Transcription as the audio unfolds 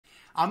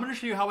I'm going to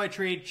show you how I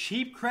trade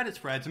cheap credit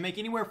spreads and make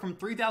anywhere from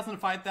 $3,000 to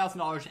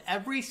 $5,000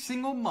 every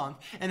single month,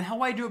 and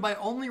how I do it by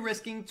only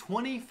risking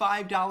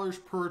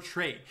 $25 per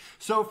trade.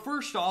 So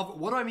first off,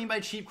 what do I mean by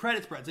cheap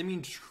credit spreads? I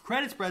mean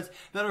credit spreads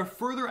that are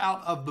further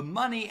out of the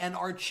money and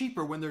are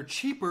cheaper. When they're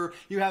cheaper,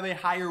 you have a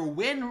higher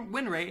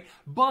win rate,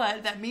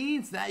 but that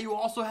means that you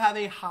also have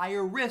a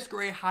higher risk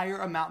or a higher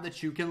amount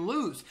that you can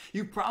lose.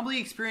 You've probably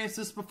experienced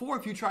this before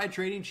if you tried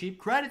trading cheap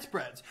credit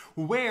spreads,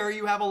 where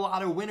you have a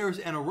lot of winners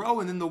in a row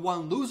and then the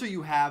one loser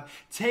you have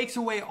takes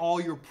away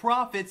all your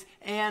profits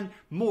and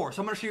more.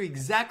 So I'm going to show you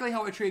exactly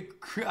how I trade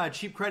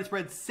cheap credit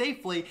spreads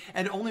safely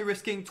and only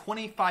risking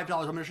 $25. I'm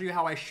going to show you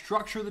how I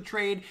structure the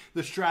trade,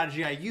 the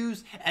strategy I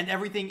use, and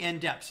everything in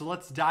depth. So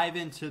let's dive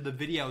into the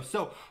video.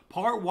 So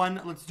part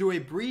one, let's do a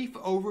brief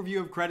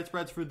overview of credit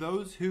spreads for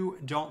those who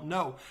don't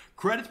know.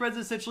 Credit spreads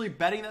is essentially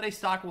betting that a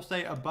stock will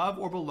stay above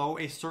or below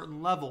a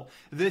certain level.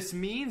 This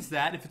means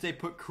that if it's a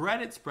put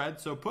credit spread,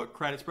 so put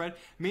credit spread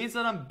means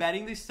that I'm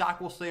betting the stock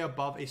will stay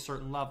above a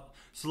certain level.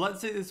 So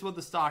let's say this is what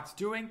the stock's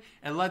doing,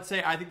 and let's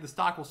say I think the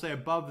stock will stay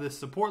above this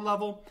support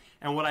level,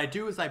 and what I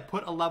do is I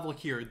put a level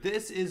here.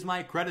 This is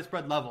my credit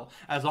spread level.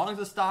 As long as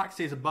the stock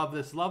stays above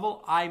this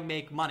level, I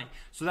make money.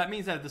 So that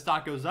means that if the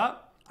stock goes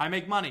up, I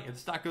make money. If the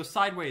stock goes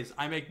sideways,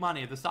 I make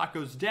money. If the stock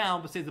goes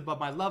down but stays above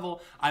my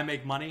level, I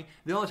make money.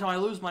 The only time I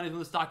lose money is when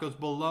the stock goes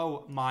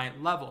below my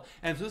level.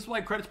 And so this is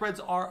why credit spreads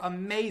are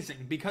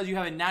amazing, because you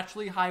have a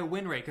naturally high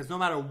win rate, because no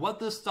matter what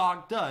the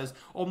stock does,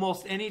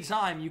 almost any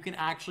time you can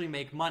actually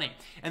make money.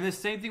 And the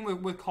same thing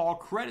with call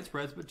credit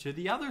spreads, but to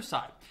the other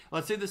side.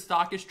 Let's say the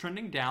stock is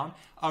trending down.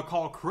 A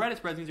call credit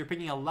spreads means you're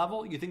picking a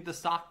level you think the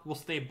stock will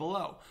stay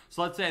below.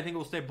 So let's say I think it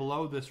will stay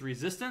below this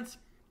resistance.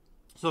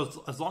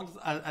 So as long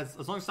as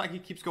the stock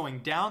keeps going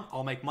down,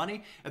 I'll make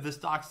money. If the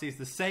stock stays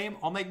the same,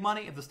 I'll make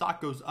money. If the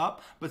stock goes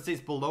up but stays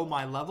below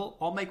my level,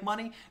 I'll make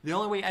money. The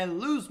only way I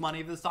lose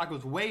money if the stock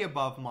goes way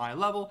above my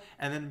level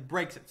and then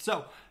breaks it.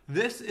 So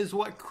this is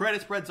what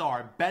credit spreads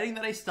are: betting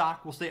that a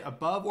stock will stay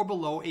above or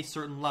below a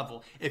certain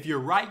level. If you're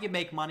right, you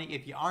make money.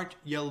 If you aren't,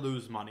 you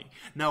lose money.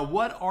 Now,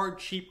 what are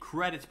cheap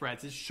credit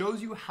spreads? It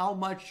shows you how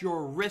much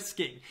you're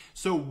risking.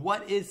 So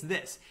what is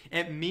this?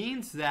 It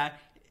means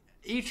that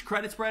each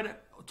credit spread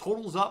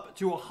totals up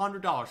to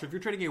 $100. So if you're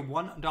trading a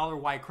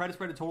 $1 wide credit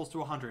spread, it totals to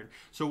 $100.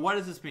 So what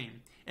does this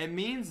mean? It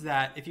means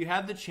that if you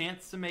have the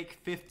chance to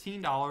make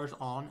 $15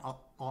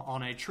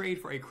 on a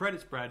trade for a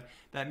credit spread,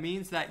 that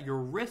means that you're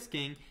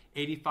risking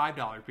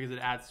 $85 because it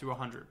adds to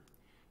 $100.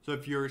 So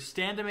if you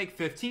stand to make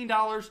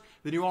 $15,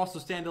 then you also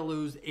stand to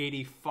lose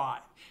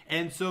 $85.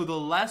 And so the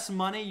less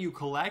money you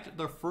collect,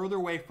 the further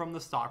away from the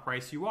stock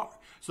price you are.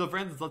 So for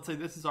instance, let's say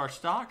this is our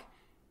stock.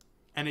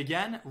 And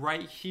again,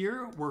 right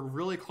here, we're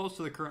really close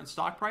to the current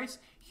stock price.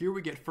 Here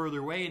we get further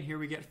away, and here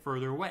we get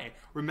further away.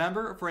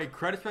 Remember, for a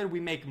credit spread, we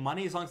make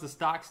money as long as the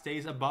stock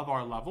stays above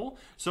our level.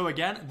 So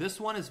again, this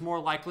one is more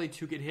likely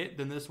to get hit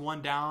than this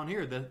one down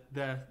here,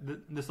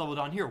 this level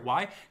down here.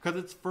 Why? Because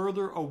it's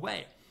further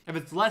away. If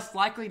it's less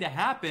likely to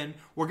happen,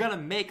 we're going to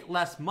make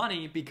less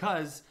money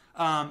because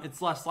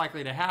it's less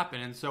likely to happen.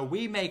 And so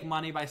we make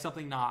money by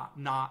something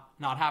not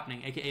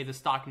happening, aka the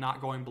stock not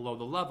going below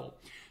the level.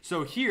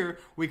 So here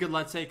we could,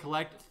 let's say,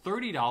 collect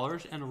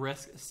 $30 and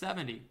risk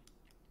 70.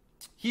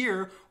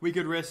 Here we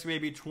could risk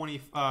maybe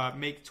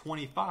make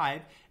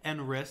 25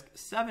 and risk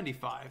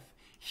 75.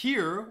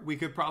 Here we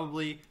could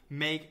probably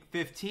make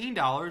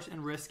 $15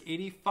 and risk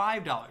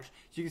 $85. So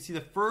you can see the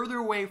further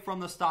away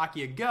from the stock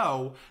you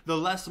go, the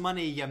less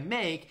money you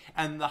make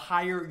and the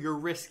higher your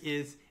risk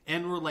is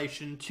in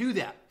relation to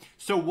that.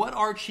 So what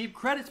are cheap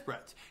credit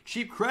spreads?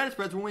 Cheap credit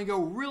spreads, when we go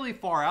really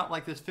far out,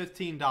 like this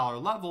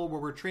 $15 level,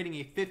 where we're trading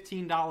a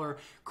 $15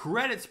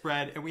 credit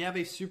spread and we have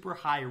a super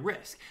high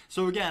risk.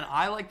 So again,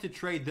 I like to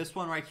trade this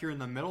one right here in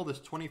the middle, this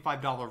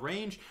 $25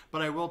 range,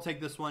 but I will take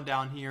this one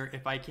down here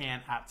if I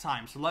can at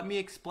times. So let me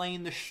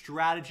explain the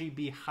strategy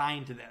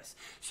behind this.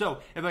 So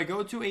if I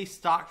go to a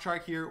stock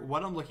chart here,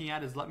 what I'm looking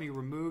at is, let me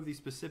remove the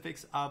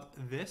specifics of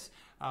this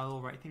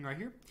little right thing right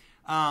here.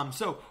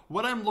 So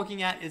what I'm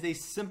looking at is a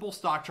simple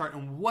stock chart,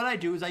 and what I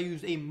do is I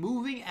use a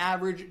moving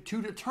average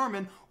to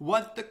determine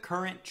what the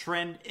current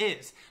trend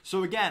is.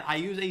 So again, I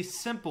use a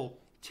simple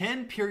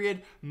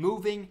 10-period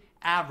moving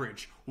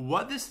average.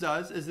 What this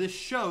does is this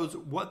shows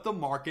what the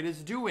market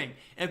is doing.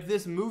 If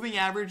this moving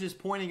average is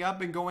pointing up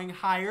and going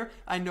higher,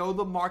 I know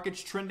the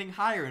market's trending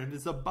higher. And if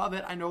it's above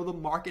it, I know the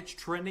market's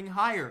trending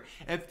higher.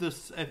 If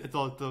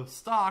the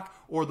stock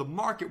or the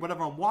market,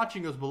 whatever I'm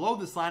watching, goes below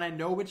this line, I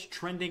know it's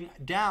trending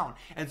down.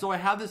 And so I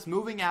have this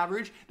moving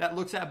average that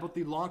looks at both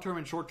the long-term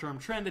and short-term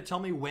trend to tell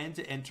me when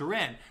to enter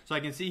in. So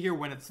I can see here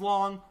when it's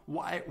long,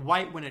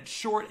 white when it's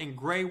short, and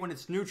gray when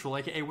it's neutral,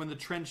 aka when the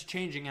trend's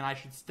changing and I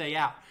should stay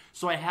out.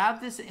 So I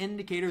have this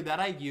indicator that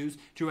I use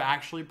to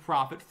actually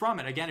profit from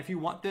it. Again, if you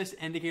want this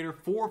indicator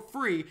for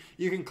free,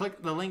 you can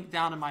click the link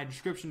down in my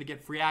description to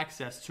get free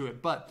access to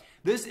it. But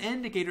this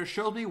indicator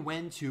shows me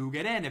when to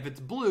get in. If it's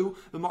blue,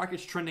 the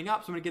market's trending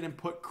up, so I'm going to get in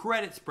put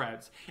credit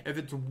spreads. If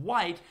it's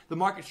white, the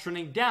market's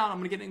trending down, I'm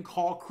going to get in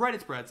call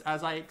credit spreads,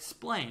 as I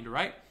explained,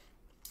 right?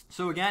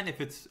 So again, if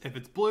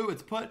it's blue,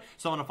 it's put.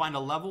 So I'm going to find a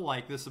level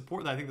like this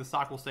support that I think the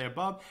stock will stay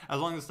above. As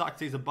long as the stock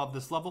stays above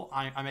this level,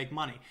 I make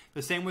money.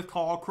 The same with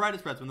call credit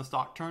spreads. When the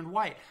stock turned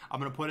white, I'm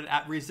going to put it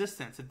at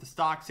resistance. If the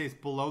stock stays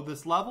below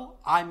this level,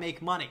 I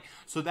make money.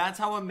 So that's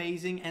how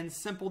amazing and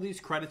simple these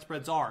credit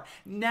spreads are.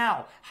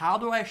 Now, how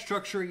do I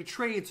structure a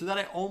trade so that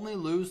I only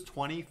lose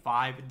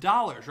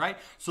 $25, right?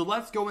 So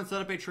let's go and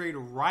set up a trade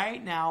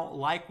right now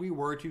like we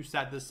were to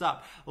set this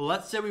up.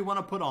 Let's say we want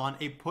to put on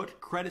a put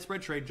credit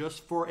spread trade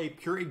just for a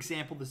pure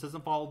example. This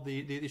doesn't follow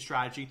the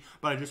strategy,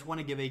 but I just want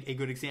to give a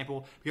good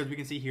example because we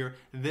can see here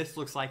this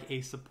looks like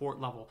a support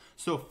level.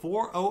 So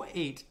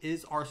 408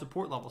 is our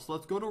support level. So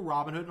let's go to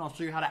Robinhood and I'll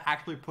show you how to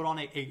actually put on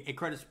a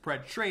credit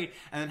spread trade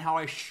and then how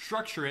I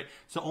structure it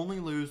to only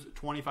lose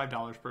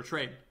 $25 per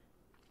trade.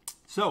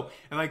 So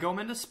if I go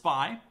into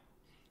SPY,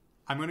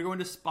 I'm going to go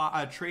into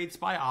trade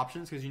SPY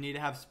options because you need to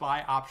have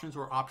SPY options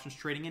or options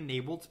trading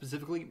enabled,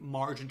 specifically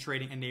margin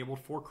trading enabled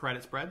for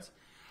credit spreads.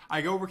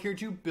 I go over here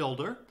to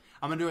Builder.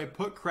 I'm going to do a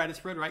put credit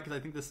spread, right? Because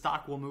I think the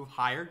stock will move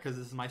higher because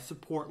this is my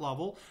support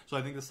level. So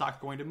I think the stock's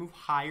going to move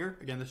higher.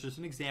 Again, this is just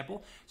an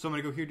example. So I'm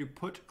going to go here to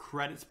put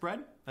credit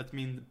spread. That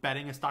means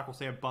betting a stock will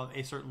stay above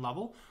a certain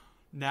level.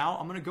 Now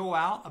I'm going to go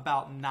out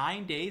about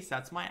 9 days.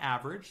 That's my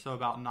average. So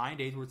about 9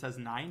 days where it says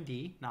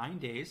 9D, 9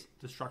 days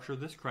to structure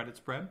this credit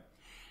spread.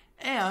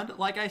 And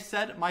like I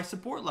said, my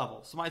support level.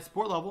 So my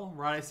support level,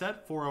 right, I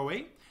said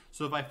 408.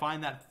 So if I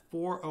find that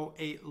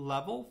 408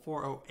 level,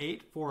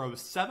 408,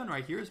 407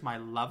 right here is my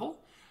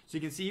level. So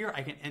you can see here,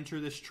 I can enter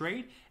this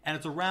trade and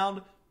it's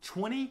around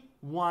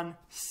 21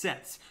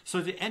 cents.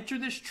 So to enter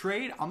this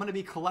trade, I'm going to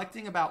be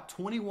collecting about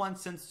 21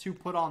 cents to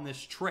put on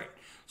this trade.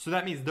 So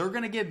that means they're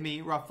going to give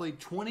me roughly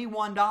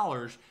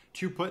 $21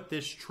 to put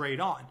this trade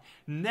on.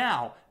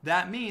 Now,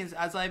 that means,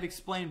 as I've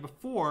explained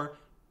before,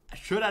 I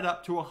should add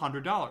up to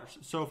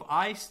 $100. So if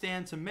I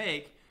stand to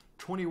make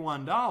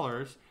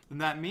 $21, then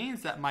that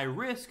means that my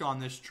risk on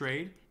this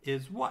trade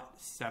is what?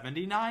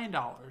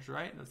 $79,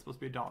 right? That's supposed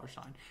to be a dollar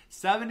sign.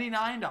 $79.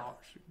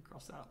 You can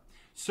cross that out.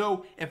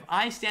 So if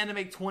I stand to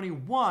make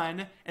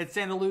 21 and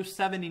stand to lose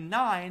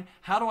 79,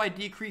 how do I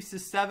decrease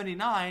this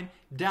 79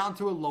 down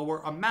to a lower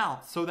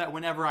amount so that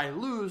whenever I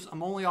lose,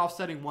 I'm only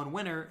offsetting one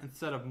winner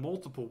instead of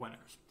multiple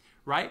winners,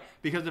 right?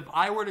 Because if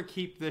I were to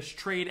keep this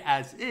trade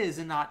as is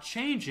and not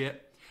change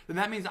it, then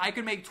that means I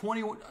could make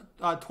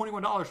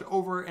 $21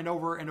 over and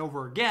over and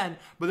over again.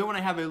 But then when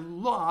I have a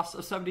loss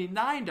of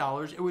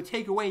 $79, it would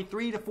take away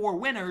 3 to 4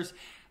 winners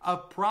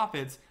of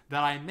profits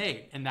that I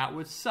made. And that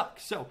would suck.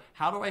 So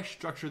how do I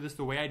structure this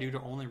the way I do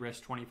to only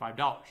risk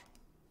 $25?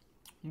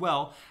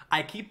 Well,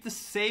 I keep the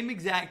same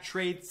exact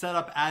trade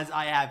setup as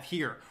I have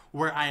here,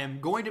 where I am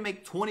going to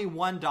make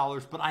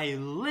 $21, but I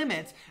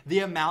limit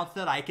the amount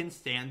that I can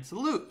stand to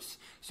lose.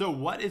 So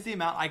what is the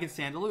amount I can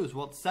stand to lose?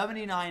 Well, it's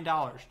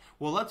 $79.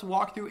 Well, let's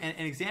walk through an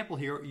example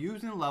here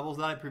using the levels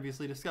that I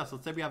previously discussed.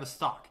 Let's say we have a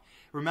stock.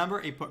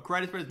 Remember, a put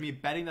credit spread is me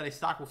betting that a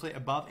stock will stay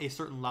above a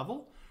certain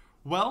level.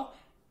 Well,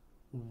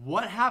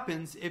 what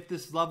happens if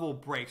this level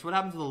breaks? What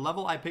happens if the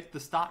level I picked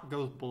the stock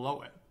goes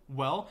below it?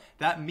 Well,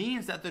 that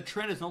means that the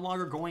trend is no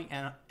longer going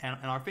in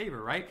our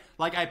favor, right?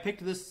 Like I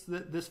picked this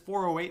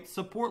 408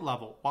 support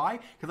level.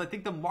 Why? Because I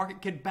think the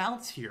market could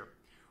bounce here.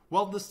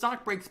 Well, if the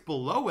stock breaks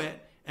below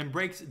it and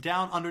breaks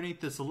down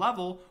underneath this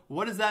level,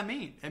 what does that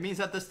mean? It means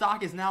that the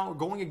stock is now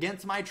going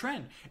against my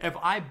trend. If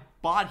I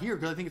bought here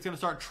because I think it's going to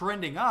start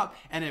trending up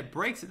and it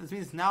breaks it, this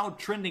means it's now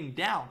trending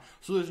down.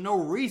 So there's no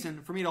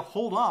reason for me to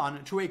hold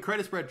on to a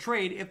credit spread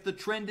trade if the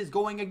trend is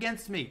going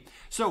against me.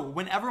 So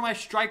whenever my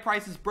strike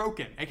price is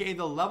broken, aka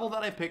the level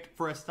that I picked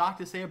for a stock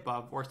to stay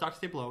above or a stock to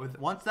stay below,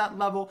 once that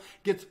level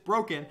gets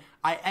broken,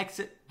 I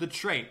exit the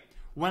trade.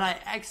 When I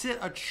exit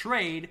a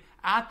trade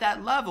at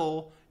that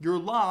level, your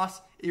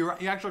loss, you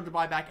actually have to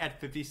buy back at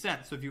 50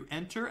 cents. So if you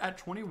enter at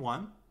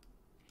 21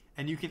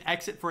 and you can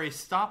exit for a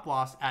stop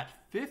loss at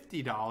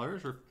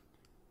 $50, or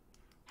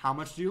how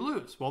much do you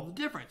lose? Well, the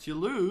difference, you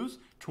lose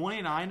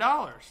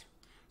 $29.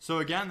 So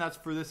again, that's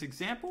for this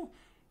example.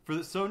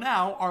 So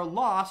now our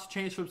loss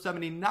changed from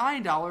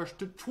 $79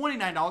 to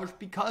 $29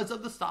 because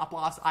of the stop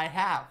loss I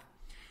have.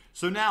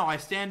 So now I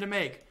stand to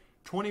make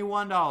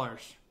 $21.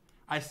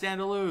 I stand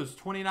to lose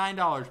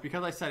 $29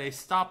 because I set a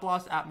stop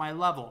loss at my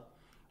level.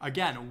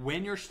 Again,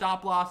 when your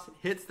stop loss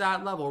hits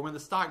that level, or when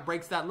the stock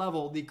breaks that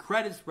level, the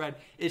credit spread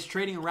is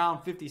trading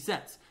around 50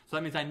 cents. So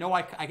that means I know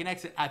I can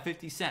exit at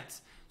 50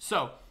 cents.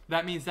 So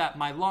that means that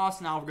my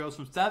loss now goes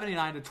from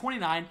 79 to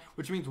 29,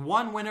 which means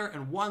one winner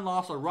and one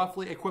loss are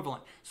roughly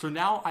equivalent. So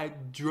now I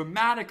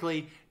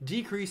dramatically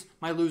decrease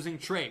my losing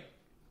trade.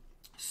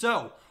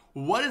 So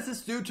what does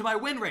this do to my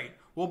win rate?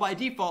 Well, by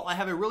default, I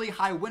have a really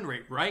high win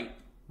rate, right?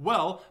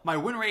 Well, my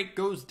win rate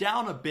goes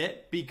down a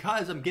bit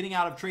because I'm getting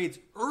out of trades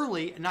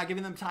early and not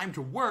giving them time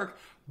to work.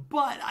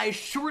 but I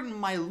shorten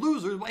my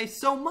losers by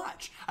so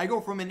much. I go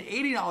from an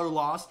 $80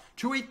 loss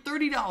to a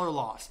 $30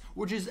 loss,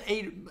 which is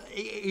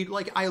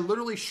like I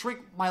literally shrink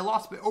my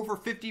loss by over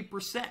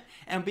 50%.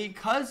 And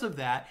because of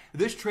that,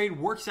 this trade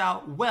works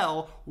out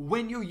well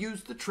when you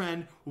use the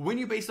trend, when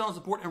you base it on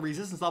support and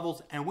resistance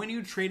levels, and when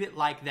you trade it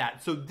like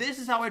that. So this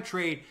is how I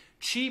trade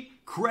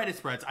cheap credit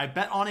spreads. I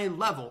bet on a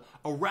level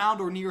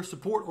around or near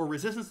support or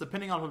resistance,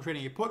 depending on if I'm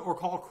trading a put or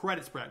call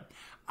credit spread.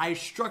 I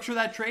structure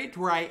that trade to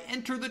where I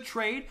enter the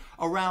trade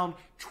around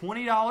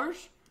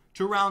 $20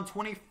 to around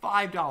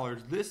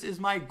 $25. This is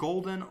my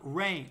golden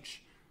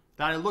range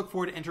that I look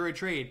for to enter a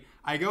trade.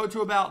 I go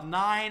to about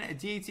 9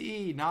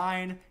 DTE,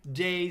 9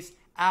 days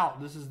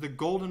out. This is the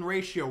golden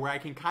ratio where I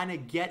can kind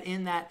of get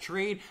in that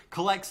trade,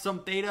 collect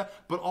some theta,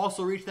 but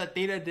also reach that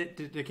theta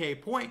decay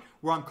point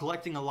where I'm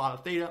collecting a lot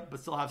of theta, but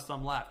still have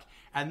some left.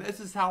 And this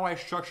is how I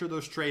structure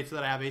those trades so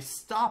that I have a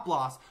stop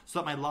loss so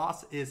that my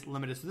loss is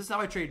limited. So this is how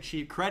I trade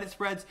cheap credit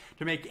spreads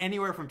to make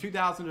anywhere from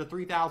 $2,000 to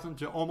 $3,000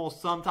 to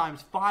almost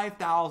sometimes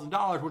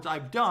 $5,000, which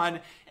I've done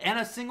in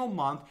a single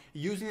month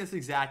using this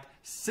exact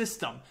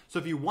system. So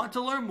if you want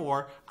to learn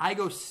more, I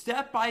go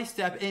step by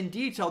step in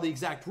detail, the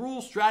exact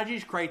rules,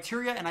 strategies,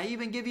 criteria, and I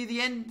even give you the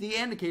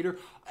indicator,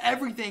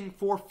 everything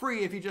for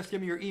free if you just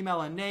give me your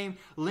email and name,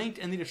 linked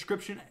in the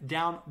description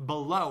down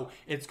below.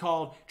 It's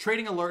called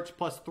Trading Alerts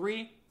plus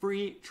 3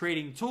 free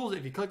trading tools.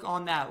 If you click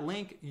on that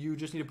link, you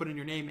just need to put in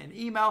your name and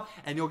email,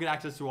 and you'll get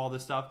access to all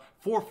this stuff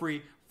for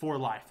free for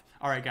life.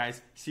 All right,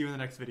 guys, see you in the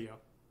next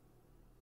video.